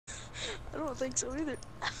don't think so either.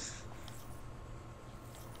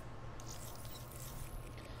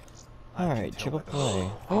 Alright, triple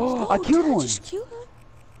play. Oh, I killed one! Just kill him.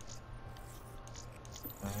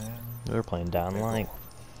 They're playing down like.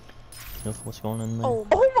 What's going on there? Oh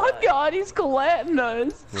my god, he's collatting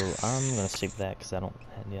us! Well, I'm gonna save that because I don't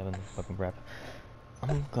have any fucking rep.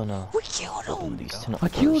 I'm gonna. We killed open him! these 10 up I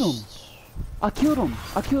killed him! first. I killed him!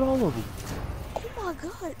 I killed all of them! Oh my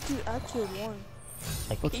god, dude, I killed one.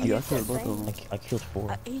 Fuck He you, I hit killed that both of thing. them. I killed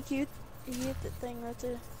 4. He hit that thing right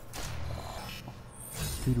there.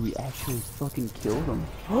 Dude, we actually fucking killed him.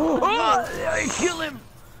 I kill him!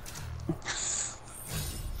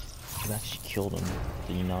 You actually killed him.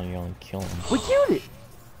 Then you know you're only killing him. We killed it!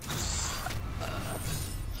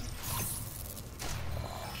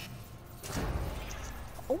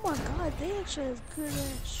 Oh my god, they actually have good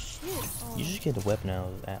ass shit on You just get a weapon out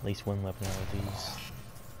of at least one weapon out of these.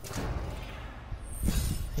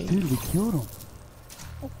 Hey, Dude, we killed him.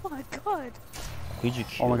 Oh my god. who'd you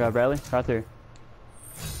kill? Oh my god, Bradley, right there.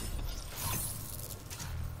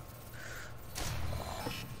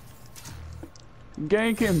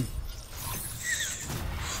 Gank him!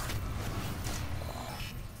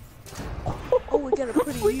 Oh, we got a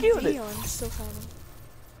pretty We killed UV it. on stuff on him.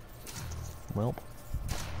 Welp.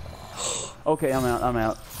 Okay, I'm out, I'm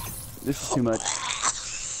out. This is too much.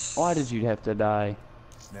 Why did you have to die?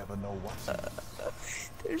 Never know what's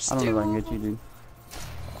There's I don't know two if I can of get you, them. dude.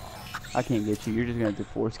 I can't get you, you're just gonna have to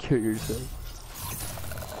force kill yourself.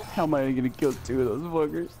 How am I gonna kill 2 of those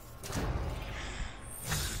fuckers?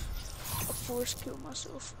 I force kill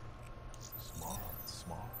myself.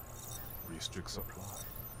 smart. Restrict supply.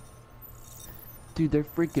 Dude, their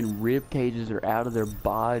freaking rib cages are out of their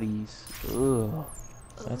bodies. Ugh.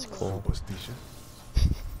 That's cool. Superstition.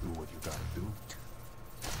 Do what you gotta do.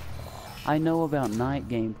 I know about night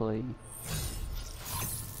gameplay.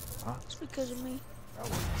 It's because of me. That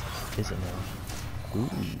wasn't Is it now? Ooh.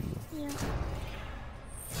 Yeah.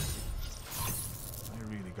 I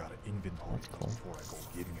really gotta inventory That's cool. before I go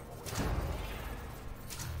giving him away.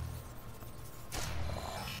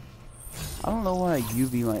 I don't know why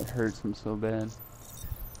UV light hurts him so bad.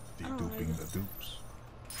 Deduping the dupes.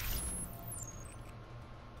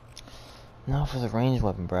 Now for the ranged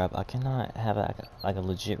weapon, bruh, I cannot have like a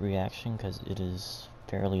legit reaction because it is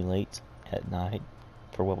fairly late at night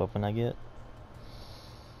for what weapon I get.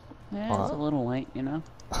 Yeah, it's a little late, you know?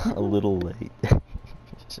 A little late.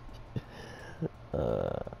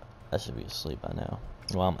 I should be asleep by now.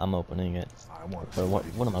 Well, I'm opening it. I want But what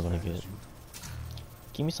am I gonna get? get?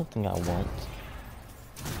 Give me something I want.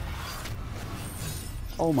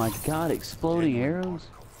 Oh my god, exploding arrows?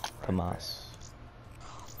 Famas.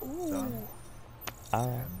 Ooh.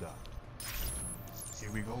 Alright. And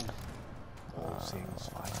here we go. All things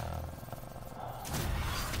fine.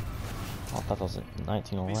 I thought that was at This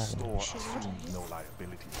 1911. store assumes no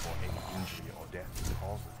liability for any injury or death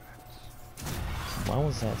caused with that. Why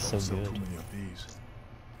was that so Don't sell good? too many of these.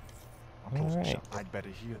 I'm closing Alright. shop. I'd better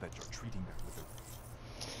hear that you're treating that with a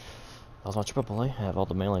That was my triple play. I have all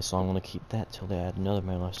the melee, so I'm gonna keep that till they add another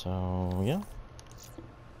melee. So yeah,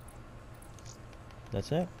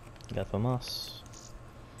 that's it. Got Famas.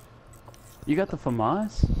 You got the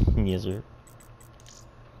FAMAS? Yes, sir.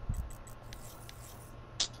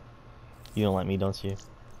 You don't like me, don't you?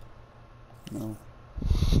 No.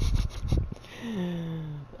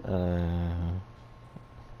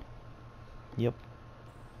 Yep.